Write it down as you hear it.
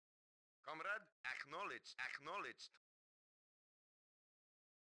comrade. Acknowledged. Acknowledged.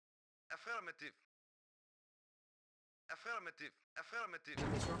 Affirmative. Affirmative. Affirmative.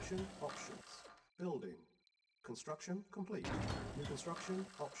 Construction options. Building. Construction complete. New construction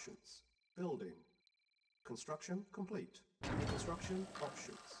options. Building. Construction complete. New construction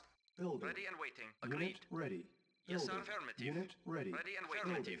options. Building. Ready and waiting. Agreed. Unit ready. Yes, sir. Building. Affirmative. Unit ready. Ready and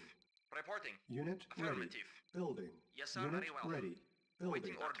waiting. Building. Reporting. Unit Affirmative. ready. Building. Yes, sir. Unit Very well. ready. Building.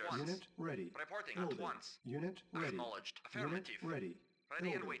 Waiting orders. Unit ready. Reporting Building. at once. Unit ready. Acknowledged. Affirmative. Unit ready. Ready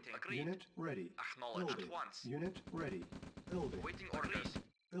Building. and waiting. Agreed. Unit ready. Acknowledged. Building. At once. Unit ready. Building. Waiting orders.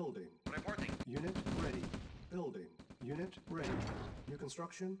 Building. Reporting. Unit ready. Building. Unit ready. New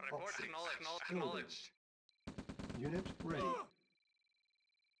construction Report. options. Acknowledged. Unit ready.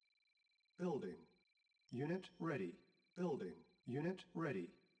 Building. Unit ready. Building. Unit ready.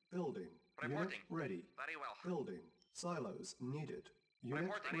 Building. Reporting. Unit ready. Very well. Building. Silos needed. Unit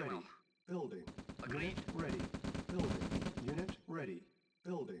Reporting. ready. Well. Building. Agreed. Unit ready. Building. Unit ready.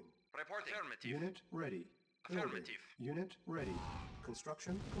 Building. Reporting. Affirmative. Unit ready. Building. Affirmative. Unit ready.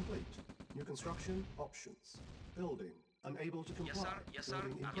 Construction complete. New construction options. Building. Unable to comply. Yes, sir. Yes, sir.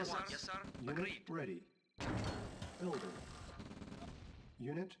 Building in Yes, sir. progress. Yes, sir. Unit Agreed. ready. Building.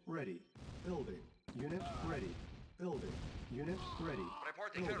 Unit ready. Building. Unit ready. Building. Unit ready.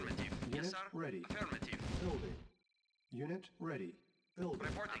 Reporting. Building. Affirmative. Unit Yes, sir. ready. Affirmative. Building. Unit ready. Building.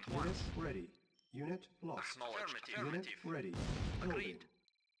 Reporting. Unit Once. ready. Unit lost. Acknowledged. Unit Affirmative. ready. Agreed. Building.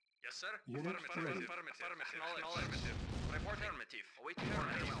 Yes, sir. Unit ready. Acknowledged. Report. Affirmative. Awaiting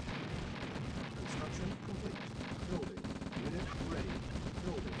orders. Construction complete. Building. Unit ready.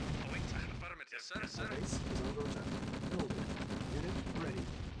 Building. Awaiting. Affirmative. Yes, sir. Yes, Our sir. base is under attack. Building. Unit ready.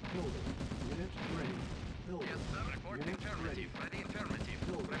 Building. Unit ready. Building. Yes, sir. Reporting. Unit Affirmative. Ready. Affirmative.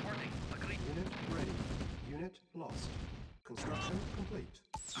 Building. Reporting. Agreed. Unit ready. Unit lost. Construction complete.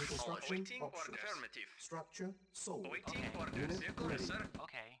 New construction Awaiting orders. options. Affirmative. Structure sold. Awaiting Okay. orders. Unit Vehicle, ready. yes, sir.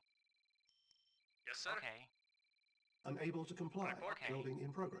 Okay. Yes, sir. Okay. Unable to comply. Report. Okay. Building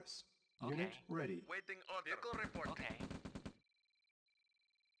in progress. Okay. Unit ready. Waiting order. Vehicle reporting. Okay.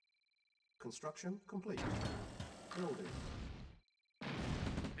 Construction complete. Building.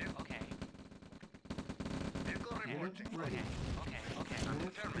 Okay. Vehicle Okay. reporting. Unit ready. Okay. Okay. Unit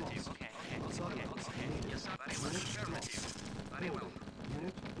Affirmative. lost. Okay. Okay. Okay. Silence Okay. needed. Yes, sir. Very well. Unit Affirmative. lost. Very well. Building.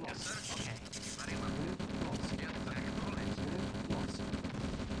 Unit lost. Yes, sir. Okay. Very well. Unit lost. Yes, acknowledged. Unit lost.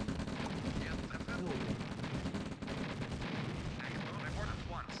 Yes, affirmative. Building. Acknowledged. Report at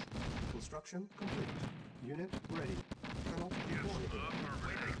once. Construction complete. Unit ready. Cannot deploy. Waiting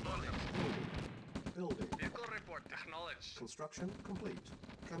orders. Building. Building. Vehicle report. Acknowledged. Construction complete.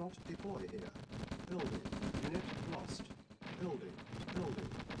 Cannot deploy here. Building. Unit lost. Building. Building.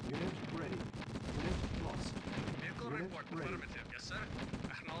 Unit ready. Unit lost. Vehicle Unit report. ready. Affirmative. Yes, sir.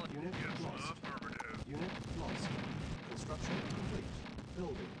 Acknowledged. Unit lost. Affirmative. Unit lost. Construction complete.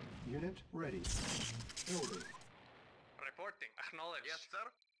 Building. Unit ready. Building. Reporting. Acknowledged. Yes, sir.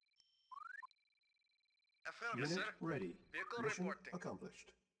 Affirmative. Unit sir. ready. Vehicle Mission reporting.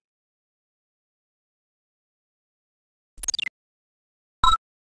 accomplished.